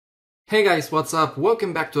Hey guys, what's up?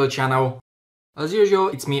 Welcome back to the channel. As usual,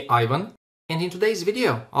 it's me, Ivan, and in today's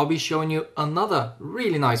video, I'll be showing you another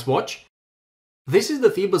really nice watch. This is the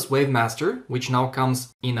Phoibos Wave Master, which now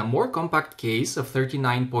comes in a more compact case of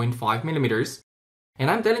 39.5mm,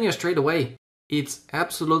 and I'm telling you straight away, it's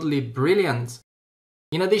absolutely brilliant.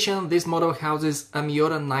 In addition, this model houses a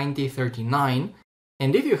Miyota 9039,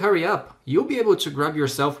 and if you hurry up, you'll be able to grab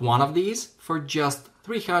yourself one of these for just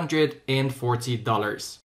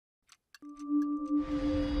 $340.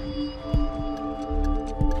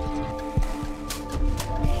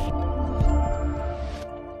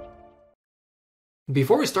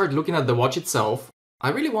 Before we start looking at the watch itself,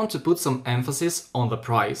 I really want to put some emphasis on the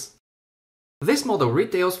price. This model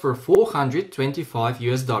retails for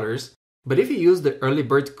 $425, but if you use the early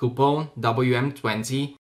bird coupon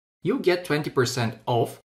WM20, you get 20%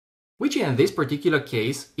 off, which in this particular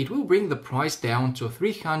case, it will bring the price down to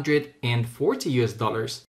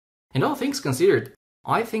 $340. And all things considered,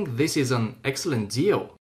 I think this is an excellent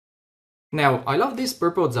deal. Now, I love this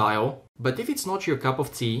purple dial, but if it's not your cup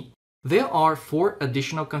of tea, there are 4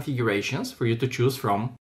 additional configurations for you to choose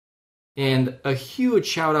from. And a huge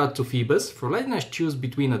shout out to Phoibos for letting us choose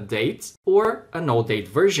between a date or a no date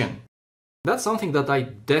version. That's something that I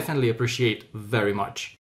definitely appreciate very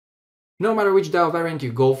much. No matter which dial variant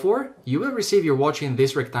you go for, you will receive your watch in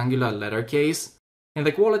this rectangular leather case, and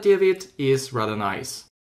the quality of it is rather nice.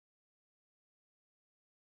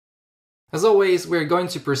 As always, we're going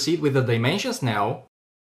to proceed with the dimensions now.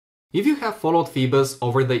 If you have followed Phoibos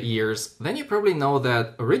over the years, then you probably know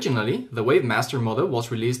that originally the Wave Master model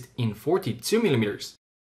was released in 42mm.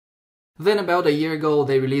 Then about a year ago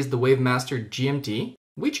they released the Wave Master GMT,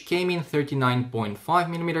 which came in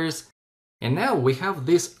 39.5mm, and now we have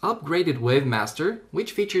this upgraded Wave Master,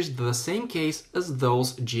 which features the same case as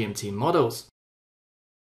those GMT models.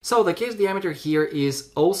 So the case diameter here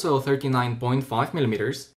is also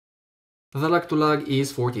 39.5mm. The lug-to-lug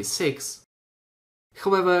is 46.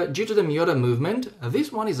 However, due to the Miyota movement,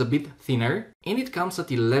 this one is a bit thinner and it comes at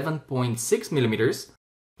 11.6mm,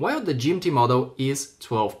 while the GMT model is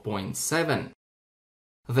 12.7.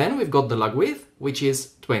 Then we've got the lug width, which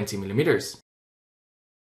is 20mm.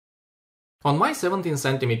 On my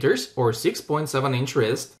 17cm or 6.7-inch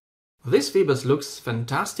wrist, this Phoibos looks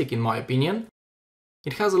fantastic in my opinion.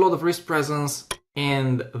 It has a lot of wrist presence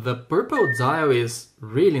and the purple dial is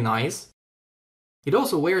really nice. It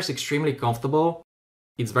also wears extremely comfortable.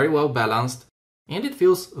 It's very well balanced, and it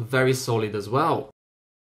feels very solid as well.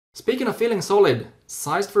 Speaking of feeling solid,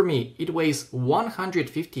 sized for me, it weighs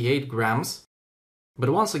 158 grams. But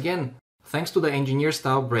once again, thanks to the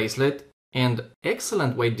engineer-style bracelet and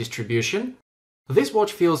excellent weight distribution, this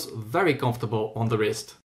watch feels very comfortable on the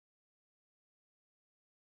wrist.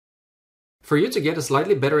 For you to get a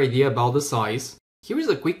slightly better idea about the size, here is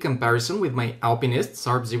a quick comparison with my Alpinist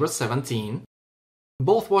SARP 017.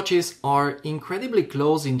 Both watches are incredibly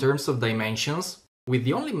close in terms of dimensions, with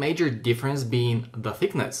the only major difference being the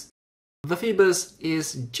thickness. The Phoibos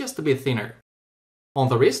is just a bit thinner. On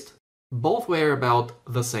the wrist, both weigh about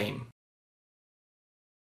the same.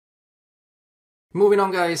 Moving on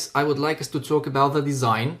guys, I would like us to talk about the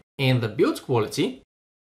design and the build quality.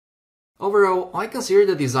 Overall, I consider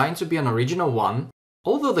the design to be an original one,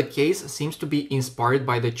 although the case seems to be inspired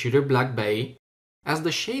by the Tudor Black Bay, as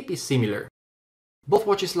the shape is similar. Both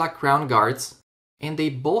watches lack crown guards, and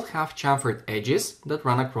they both have chamfered edges that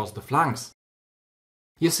run across the flanks.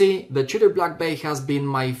 You see, the Tudor Black Bay has been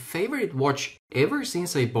my favorite watch ever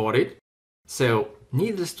since I bought it, so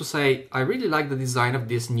needless to say, I really like the design of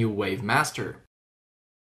this new Wave Master.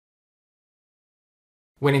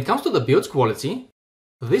 When it comes to the build quality,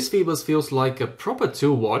 this Phoibos feels like a proper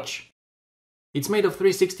tool watch. It's made of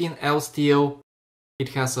 316L steel, it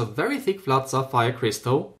has a very thick flat sapphire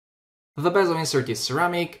crystal, the bezel insert is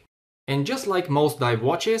ceramic, and just like most dive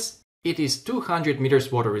watches, it is 200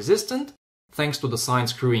 meters water resistant, thanks to the signed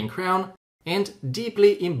screw-in crown and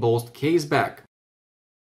deeply embossed case back.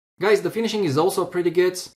 Guys, the finishing is also pretty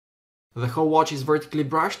good. The whole watch is vertically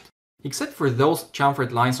brushed, except for those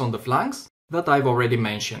chamfered lines on the flanks that I've already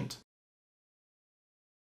mentioned.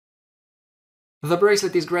 The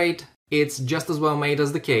bracelet is great, it's just as well made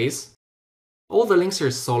as the case. All the links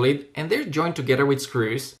are solid and they're joined together with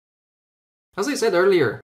screws. As I said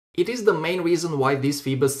earlier, it is the main reason why this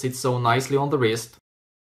Phoibos sits so nicely on the wrist.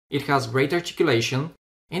 It has great articulation,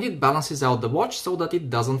 and it balances out the watch so that it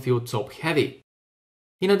doesn't feel top heavy.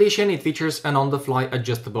 In addition, it features an on-the-fly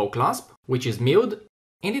adjustable clasp, which is milled,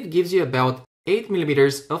 and it gives you about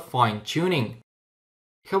 8mm of fine tuning.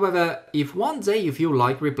 However, if one day you feel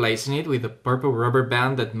like replacing it with a purple rubber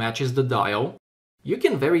band that matches the dial, you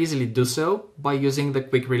can very easily do so by using the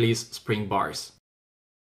quick release spring bars.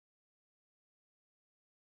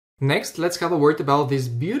 Next, let's have a word about this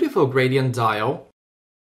beautiful gradient dial.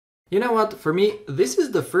 You know what, for me, this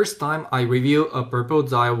is the first time I review a purple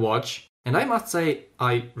dial watch, and I must say,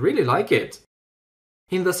 I really like it.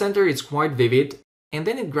 In the center it's quite vivid, and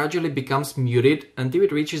then it gradually becomes muted until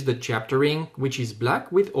it reaches the chapter ring, which is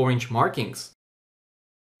black with orange markings.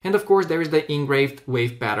 And of course there is the engraved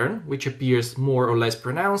wave pattern, which appears more or less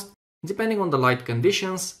pronounced, depending on the light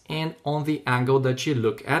conditions and on the angle that you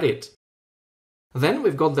look at it. Then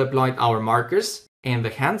we've got the applied hour markers and the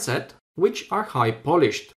handset, which are high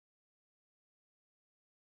polished.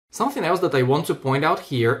 Something else that I want to point out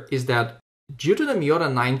here is that due to the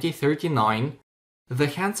Miyota 9039, the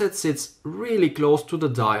handset sits really close to the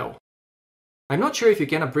dial. I'm not sure if you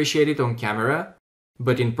can appreciate it on camera,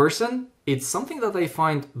 but in person, it's something that I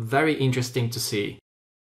find very interesting to see.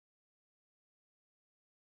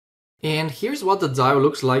 And here's what the dial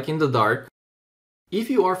looks like in the dark. If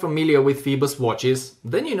you are familiar with Phoibos watches,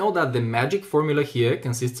 then you know that the magic formula here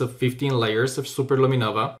consists of 15 layers of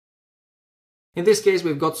superluminova. In this case,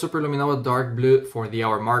 we've got superluminova dark blue for the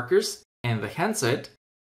hour markers and the handset,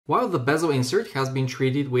 while the bezel insert has been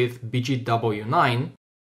treated with BGW9,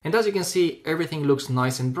 and as you can see, everything looks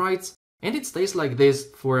nice and bright, and it stays like this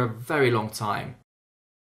for a very long time.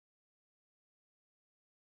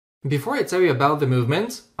 Before I tell you about the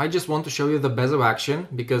movement, I just want to show you the bezel action,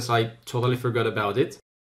 because I totally forgot about it.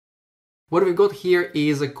 What we've got here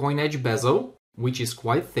is a coin edge bezel, which is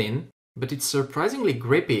quite thin, but it's surprisingly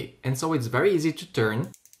grippy, and so it's very easy to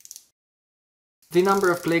turn. The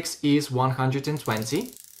number of clicks is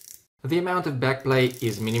 120. The amount of backplay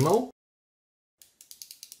is minimal.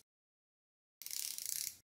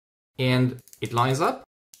 And it lines up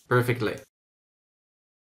perfectly.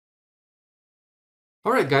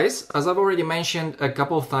 Alright guys, as I've already mentioned a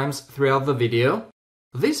couple of times throughout the video,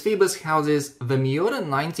 this Phoibos houses the Miyota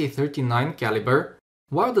 9039 caliber,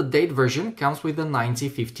 while the date version comes with the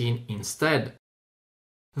 9015 instead.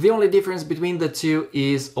 The only difference between the two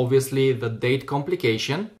is obviously the date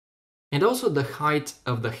complication, and also the height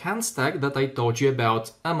of the hand stack that I told you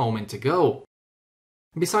about a moment ago.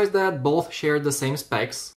 Besides that, both share the same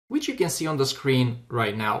specs, which you can see on the screen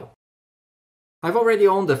right now. I've already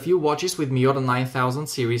owned a few watches with Miyota 9000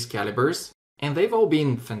 series calibers, and they've all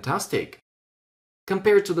been fantastic.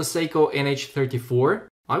 Compared to the Seiko NH34,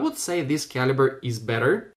 I would say this caliber is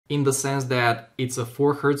better, in the sense that it's a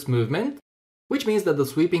 4 Hz movement, which means that the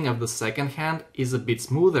sweeping of the second hand is a bit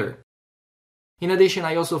smoother. In addition,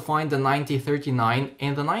 I also find the 9039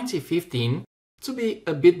 and the 9015 to be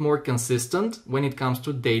a bit more consistent when it comes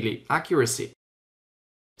to daily accuracy.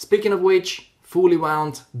 Speaking of which, fully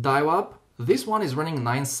wound dial up, this one is running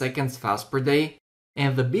 9 seconds fast per day,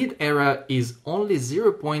 and the beat error is only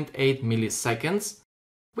 0.8 milliseconds,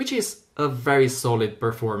 which is a very solid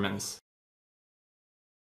performance.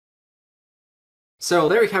 So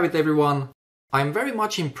there you have it everyone. I'm very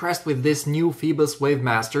much impressed with this new Phoibos Wave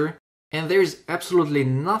Master, and there's absolutely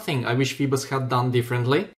nothing I wish Phoibos had done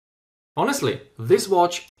differently. Honestly, this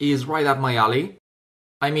watch is right up my alley.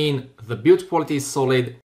 I mean, the build quality is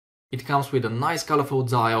solid, it comes with a nice colorful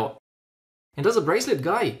dial, and as a bracelet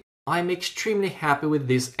guy, I'm extremely happy with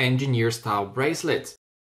this engineer style bracelet.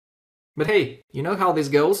 But hey, you know how this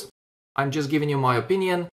goes? I'm just giving you my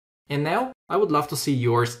opinion, and now I would love to see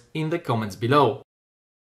yours in the comments below.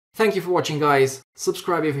 Thank you for watching guys,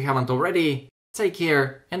 subscribe if you haven't already, take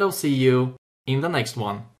care, and I'll see you in the next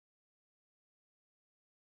one.